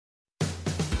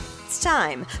It's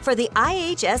time for the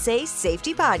IHSA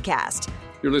Safety Podcast.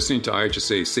 You're listening to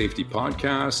IHSA Safety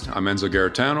Podcast. I'm Enzo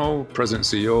Garetano, President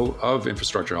and CEO of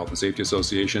Infrastructure Health and Safety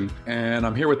Association, and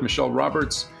I'm here with Michelle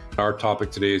Roberts. Our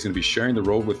topic today is going to be sharing the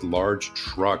road with large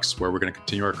trucks, where we're going to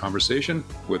continue our conversation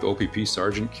with OPP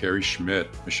Sergeant Carrie Schmidt.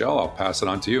 Michelle, I'll pass it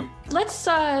on to you. Let's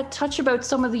touch about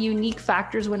some of the unique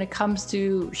factors when it comes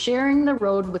to sharing the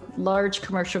road with large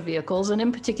commercial vehicles. And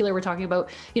in particular, we're talking about,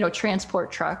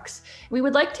 transport trucks. We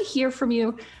would like to hear from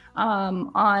you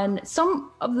on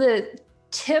some of the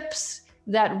tips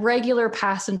that regular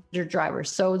passenger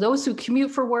drivers, so those who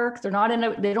commute for work, they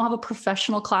don't have a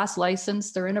professional class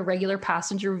license, they're in a regular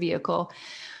passenger vehicle.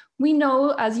 We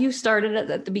know, as you started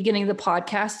at the beginning of the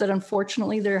podcast, that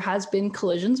unfortunately there has been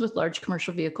collisions with large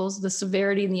commercial vehicles. The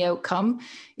severity and the outcome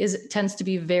tends to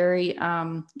be very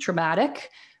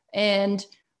traumatic, and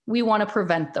we want to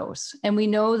prevent those. And we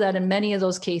know that in many of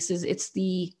those cases, it's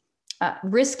the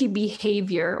risky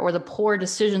behavior or the poor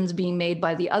decisions being made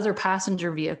by the other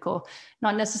passenger vehicle,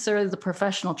 not necessarily the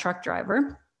professional truck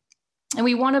driver. And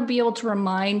we want to be able to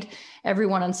remind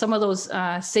everyone on some of those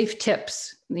safe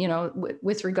tips,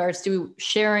 with regards to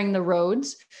sharing the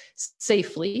roads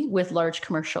safely with large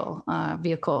commercial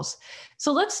vehicles.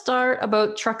 So let's start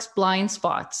about trucks' blind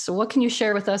spots. So what can you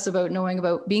share with us about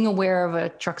being aware of a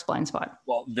truck's blind spot?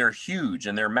 Well, they're huge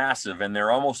and they're massive and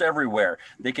they're almost everywhere.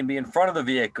 They can be in front of the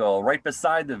vehicle, right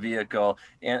beside the vehicle,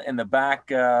 and in the back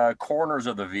corners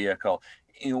of the vehicle.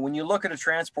 When you look at a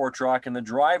transport truck and the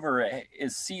driver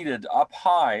is seated up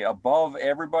high above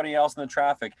everybody else in the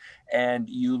traffic, and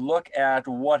you look at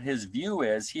what his view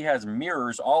is, he has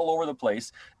mirrors all over the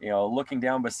place, looking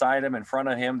down beside him, in front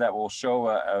of him, that will show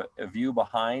a view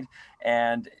behind.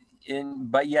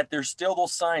 But yet there's still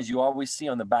those signs you always see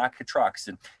on the back of trucks.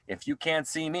 And if you can't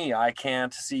see me, I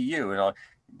can't see you.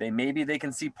 Maybe they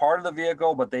can see part of the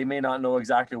vehicle, but they may not know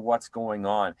exactly what's going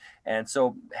on. And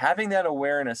so having that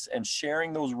awareness and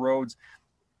sharing those roads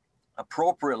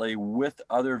appropriately with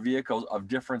other vehicles of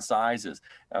different sizes,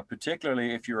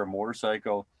 particularly if you're a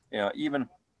motorcycle, even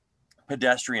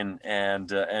pedestrian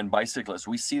and bicyclists.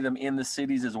 We see them in the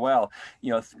cities as well.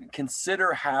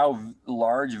 Consider how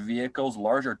large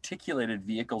articulated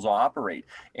vehicles operate.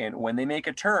 And when they make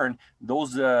a turn,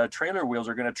 those trailer wheels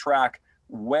are going to track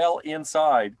well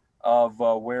inside of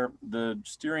where the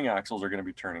steering axles are going to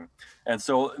be turning. And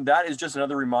so that is just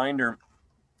another reminder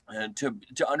to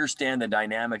understand the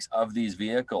dynamics of these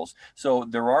vehicles. So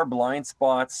there are blind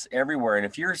spots everywhere. And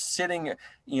if you're sitting,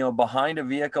 behind a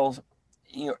vehicle,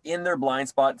 in their blind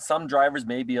spot, some drivers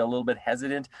may be a little bit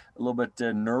hesitant, a little bit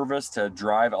nervous to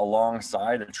drive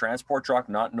alongside a transport truck,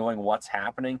 not knowing what's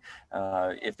happening,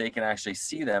 if they can actually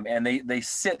see them. And they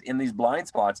sit in these blind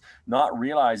spots, not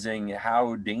realizing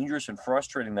how dangerous and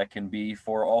frustrating that can be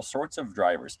for all sorts of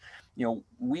drivers.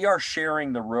 We are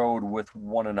sharing the road with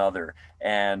one another,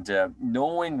 and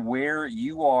knowing where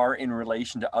you are in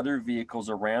relation to other vehicles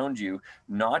around you,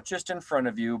 not just in front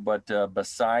of you, but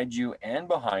beside you and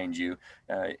behind you.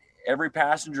 Every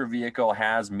passenger vehicle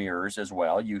has mirrors as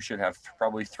well. You should have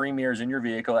probably 3 mirrors in your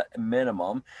vehicle at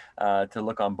minimum, to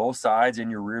look on both sides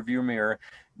in your rear view mirror.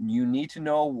 You need to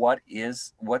know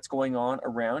what's going on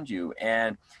around you.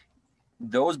 And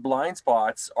those blind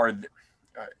spots are,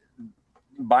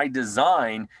 by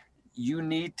design, you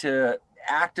need to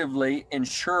actively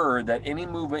ensure that any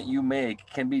movement you make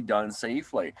can be done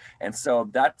safely. And so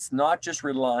that's not just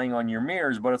relying on your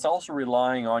mirrors, but it's also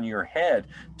relying on your head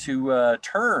to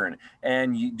turn,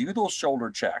 and you do those shoulder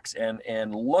checks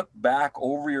and look back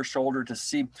over your shoulder to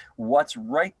see what's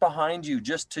right behind you,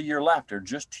 just to your left or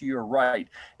just to your right.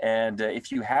 And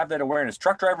if you have that awareness,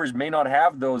 truck drivers may not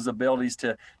have those abilities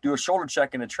to do a shoulder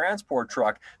check in a transport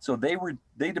truck, so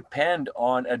they depend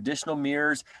on additional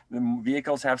mirrors. The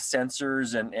vehicles have sensors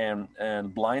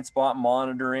and blind spot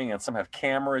monitoring, and some have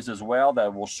cameras as well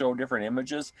that will show different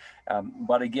images.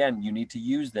 But again, you need to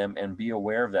use them and be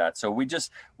aware of that. So we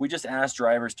just ask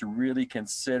drivers to really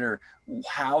consider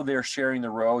how they're sharing the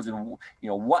roads, and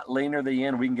what lane are they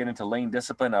in. We can get into lane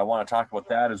discipline. I want to talk about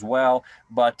that as well.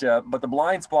 But the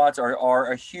blind spots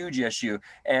are a huge issue.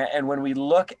 And when we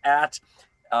look at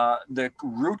the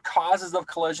root causes of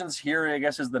collisions, here, I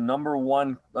guess, is the number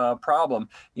one problem.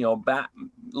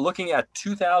 Looking at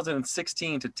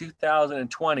 2016 to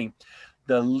 2020,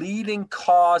 the leading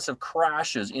cause of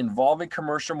crashes involving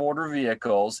commercial motor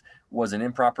vehicles was an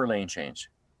improper lane change.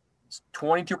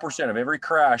 22% of every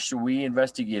crash we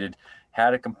investigated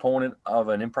had a component of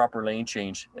an improper lane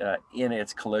change in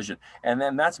its collision. And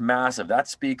then that's massive. That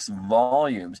speaks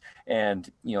volumes.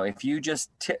 And, if you just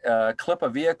clip a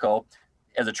vehicle,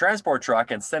 as a transport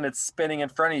truck and send it spinning in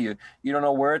front of you, you don't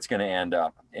know where it's going to end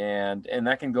up. And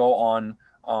that can go on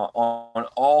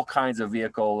all kinds of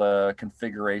vehicle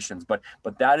configurations, but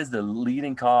that is the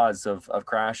leading cause of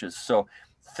crashes. So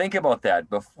think about that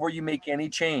before you make any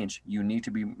change. You need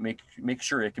to make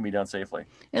sure it can be done safely.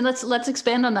 And let's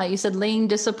expand on that. You said lane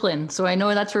discipline, so I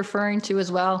know that's referring to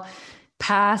as well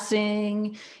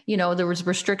passing. There was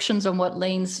restrictions on what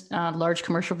lanes large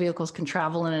commercial vehicles can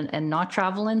travel in and not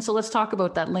travel in. So let's talk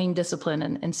about that lane discipline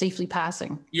and safely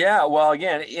passing. Yeah, well,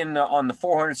 again, on the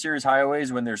 400 series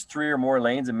highways, when there's 3 or more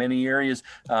lanes in many areas,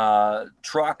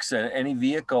 trucks and any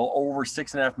vehicle over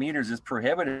 6.5 meters is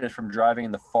prohibited from driving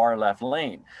in the far left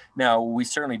lane. Now, we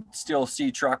certainly still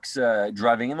see trucks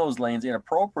driving in those lanes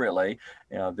inappropriately.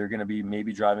 They're going to be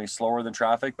maybe driving slower than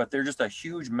traffic, but they're just a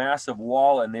huge, massive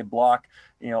wall, and they block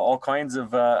all kinds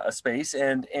of space.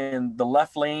 And the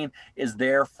left lane is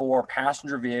there for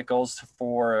passenger vehicles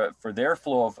for their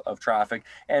flow of traffic,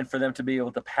 and for them to be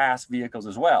able to pass vehicles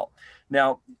as well.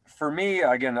 Now, for me,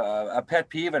 again, a pet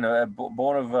peeve and a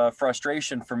bone of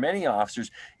frustration for many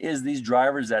officers is these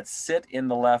drivers that sit in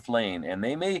the left lane, and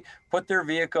they may put their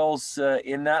vehicles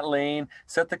in that lane,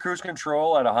 set the cruise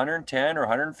control at 110 or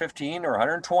 115 or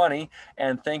 120,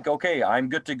 and think, okay, I'm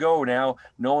good to go now.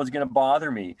 No one's going to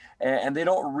bother me. And they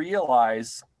don't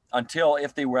realize until,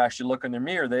 if they were actually looking in their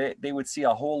mirror, they would see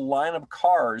a whole line of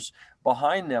cars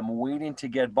behind them waiting to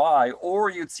get by, or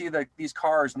you'd see these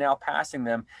cars now passing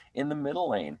them in the middle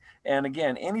lane. And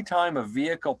again, anytime a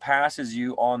vehicle passes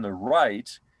you on the right,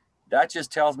 that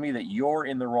just tells me that you're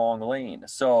in the wrong lane.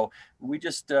 So we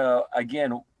just,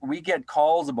 again, we get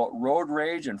calls about road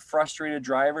rage and frustrated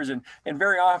drivers. And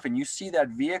very often you see that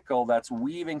vehicle that's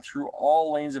weaving through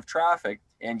all lanes of traffic.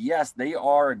 And yes, they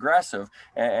are aggressive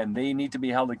and they need to be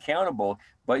held accountable.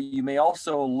 But you may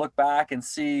also look back and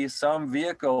see some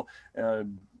vehicle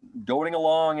doting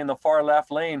along in the far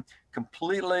left lane,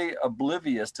 completely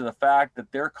oblivious to the fact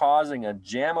that they're causing a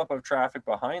jam up of traffic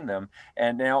behind them.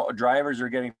 And now drivers are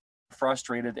getting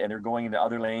frustrated and they're going into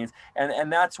other lanes,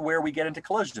 and that's where we get into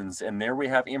collisions. And there we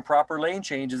have improper lane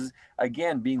changes,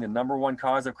 again being the number one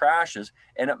cause of crashes.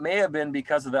 And it may have been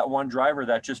because of that one driver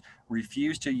that just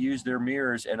refused to use their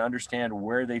mirrors and understand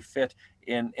where they fit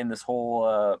in this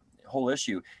whole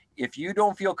issue. If you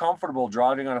don't feel comfortable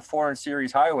driving on a 400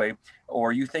 series highway,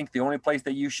 or you think the only place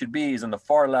that you should be is in the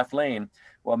far left lane,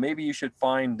 well, maybe you should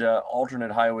find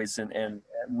alternate highways and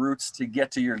routes to get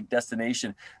to your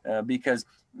destination, because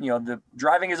the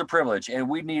driving is a privilege, and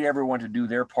we need everyone to do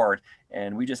their part.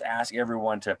 And we just ask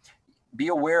everyone to be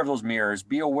aware of those mirrors,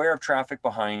 be aware of traffic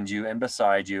behind you and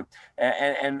beside you.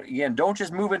 And again, don't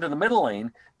just move into the middle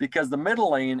lane, because the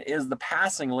middle lane is the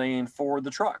passing lane for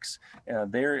the trucks.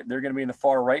 They're going to be in the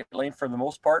far right lane for the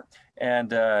most part. And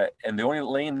the only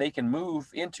lane they can move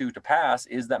into to pass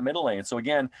is that middle lane. So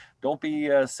again, don't be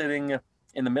sitting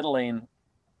in the middle lane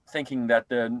thinking that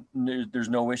there's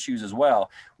no issues as well.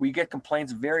 We get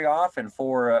complaints very often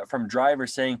from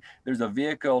drivers saying there's a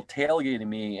vehicle tailgating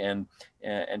me and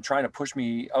trying to push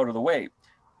me out of the way,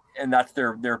 and that's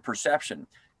their perception.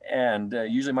 And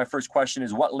usually my first question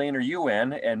is, what lane are you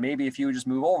in? And maybe if you would just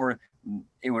move over,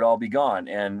 it would all be gone.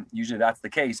 And usually that's the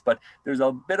case. But there's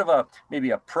a bit of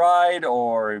maybe a pride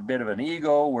or a bit of an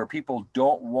ego where people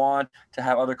don't want to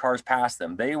have other cars pass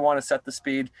them. They want to set the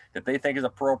speed that they think is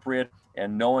appropriate,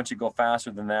 and no one should go faster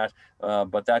than that.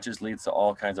 But that just leads to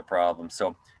all kinds of problems.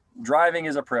 So driving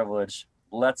is a privilege.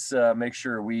 Let's make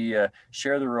sure we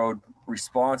share the road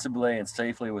responsibly and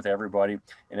safely with everybody.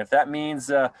 And if that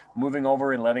means moving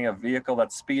over and letting a vehicle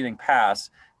that's speeding pass,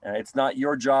 it's not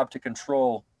your job to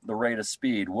control the rate of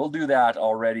speed. We'll do that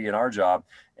already in our job,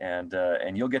 and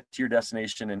you'll get to your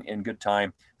destination in good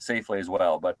time, safely as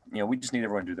well. But we just need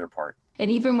everyone to do their part. And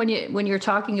even when you're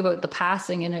talking about the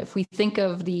passing, and if we think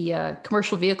of the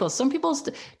commercial vehicles, some people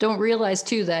don't realize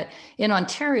too that in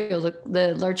Ontario,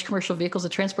 the large commercial vehicles, the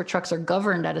transport trucks, are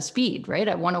governed at a speed, right,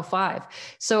 at 105.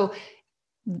 So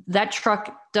that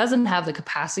truck doesn't have the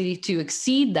capacity to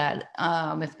exceed that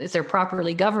if they're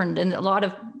properly governed. And a lot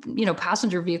of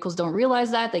passenger vehicles don't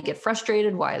realize that. They get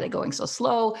frustrated. Why are they going so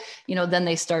slow? Then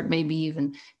they start maybe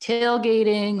even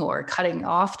tailgating or cutting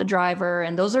off the driver.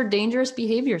 And those are dangerous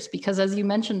behaviors, because as you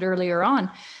mentioned earlier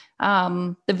on,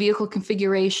 the vehicle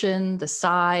configuration, the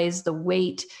size, the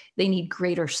weight, they need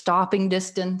greater stopping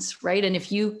distance, right? And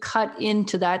if you cut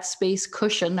into that space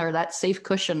cushion, or that safe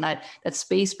cushion, that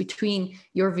space between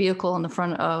your vehicle and the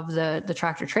front of the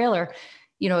tractor trailer,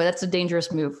 that's a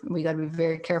dangerous move. We got to be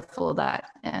very careful of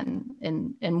that, and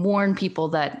warn people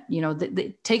that,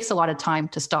 it takes a lot of time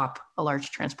to stop a large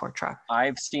transport truck.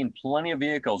 I've seen plenty of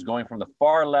vehicles going from the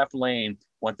far left lane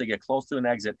once they get close to an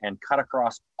exit and cut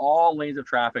across all lanes of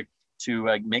traffic to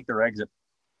make their exit,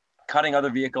 cutting other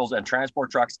vehicles and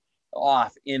transport trucks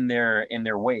off in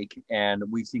their wake. And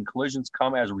we've seen collisions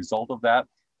come as a result of that.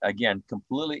 Again,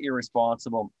 completely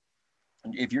irresponsible.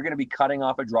 If you're going to be cutting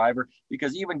off a driver,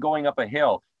 because even going up a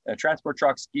hill, transport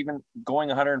trucks, even going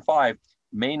 105,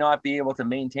 may not be able to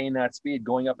maintain that speed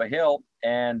going up a hill,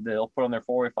 and they'll put on their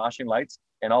four-way flashing lights,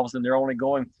 and all of a sudden they're only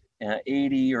going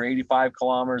 80 or 85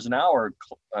 kilometers an hour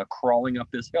crawling up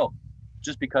this hill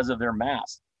just because of their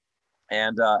mass.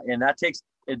 And that takes,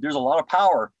 there's a lot of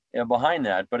power behind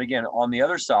that. But again, on the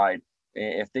other side,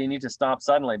 if they need to stop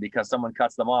suddenly because someone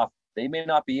cuts them off, they may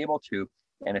not be able to.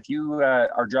 And if you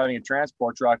are driving a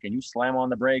transport truck and you slam on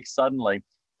the brakes suddenly,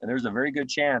 and there's a very good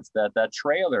chance that that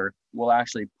trailer will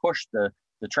actually push the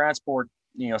transport,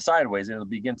 sideways, and it'll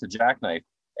begin to jackknife.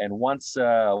 And once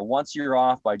you're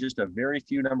off by just a very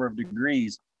few number of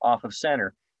degrees off of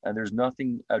center, and there's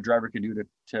nothing a driver can do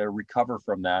to recover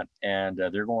from that, and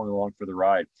they're going along for the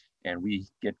ride. And we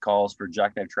get calls for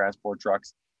jackknife transport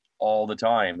trucks all the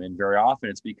time, and very often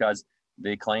it's because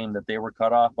they claim that they were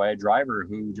cut off by a driver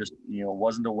who just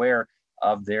wasn't aware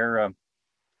of their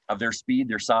speed,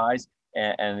 their size,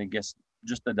 and I guess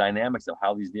just the dynamics of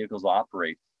how these vehicles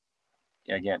operate.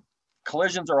 Again,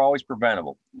 collisions are always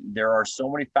preventable. There are so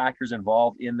many factors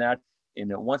involved in that.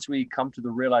 And once we come to the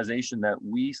realization that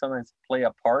we sometimes play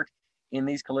a part in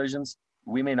these collisions,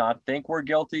 we may not think we're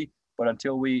guilty, but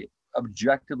until we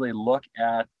objectively look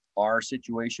at our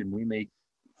situation, we may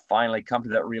finally come to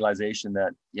that realization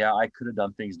that, yeah, I could have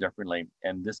done things differently,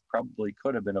 and this probably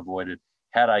could have been avoided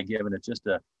had I given it just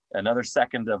another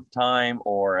second of time,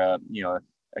 or a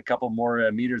couple more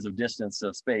meters of distance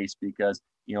of space, because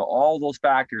all those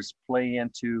factors play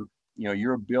into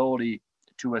your ability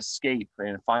to escape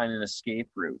and find an escape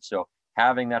route. So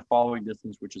having that following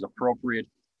distance, which is appropriate,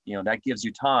 that gives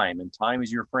you time, and time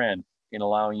is your friend in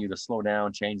allowing you to slow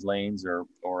down, change lanes,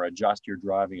 or adjust your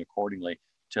driving accordingly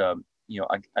to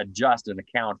adjust and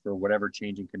account for whatever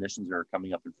changing conditions are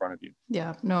coming up in front of you.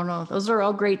 Yeah, no, those are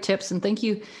all great tips. And thank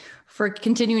you for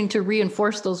continuing to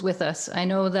reinforce those with us. I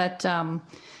know that,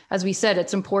 as we said,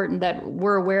 it's important that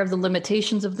we're aware of the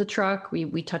limitations of the truck.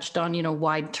 We touched on,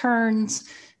 wide turns,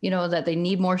 that they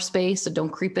need more space, so don't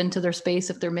creep into their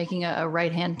space if they're making a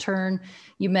right-hand turn.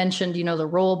 You mentioned, the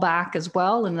rollback as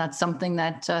well. And that's something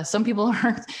that some people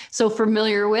aren't so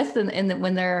familiar with. And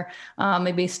when they're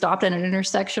maybe stopped at an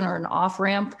intersection or an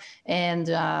off-ramp, and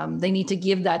they need to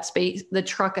give that space, the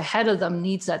truck ahead of them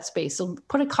needs that space. So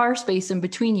put a car space in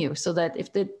between you, so that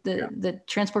if the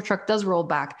transport truck does roll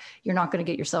back, you're not going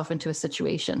to get yourself into a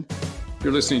situation.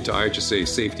 You're listening to IHSA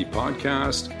Safety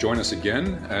Podcast. Join us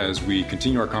again as we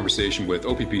continue our conversation with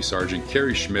OPP Sergeant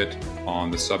Carrie Schmidt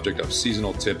on the subject of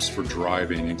seasonal tips for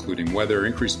driving, including weather,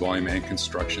 increased volume, and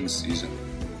construction season.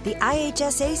 The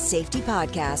IHSA Safety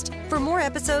Podcast. For more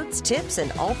episodes, tips,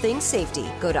 and all things safety,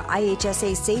 go to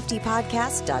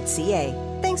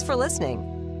ihsasafetypodcast.ca. Thanks for listening.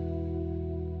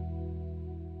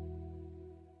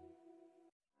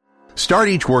 Start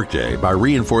each workday by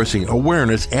reinforcing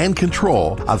awareness and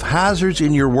control of hazards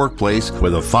in your workplace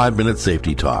with a 5-minute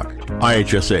safety talk.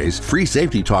 IHSA's Free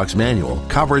Safety Talks manual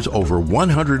covers over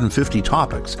 150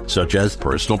 topics, such as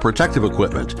personal protective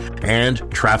equipment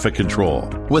and traffic control,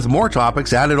 with more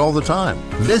topics added all the time.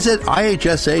 Visit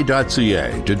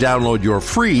ihsa.ca to download your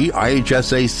free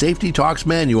IHSA Safety Talks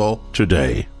manual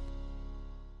today.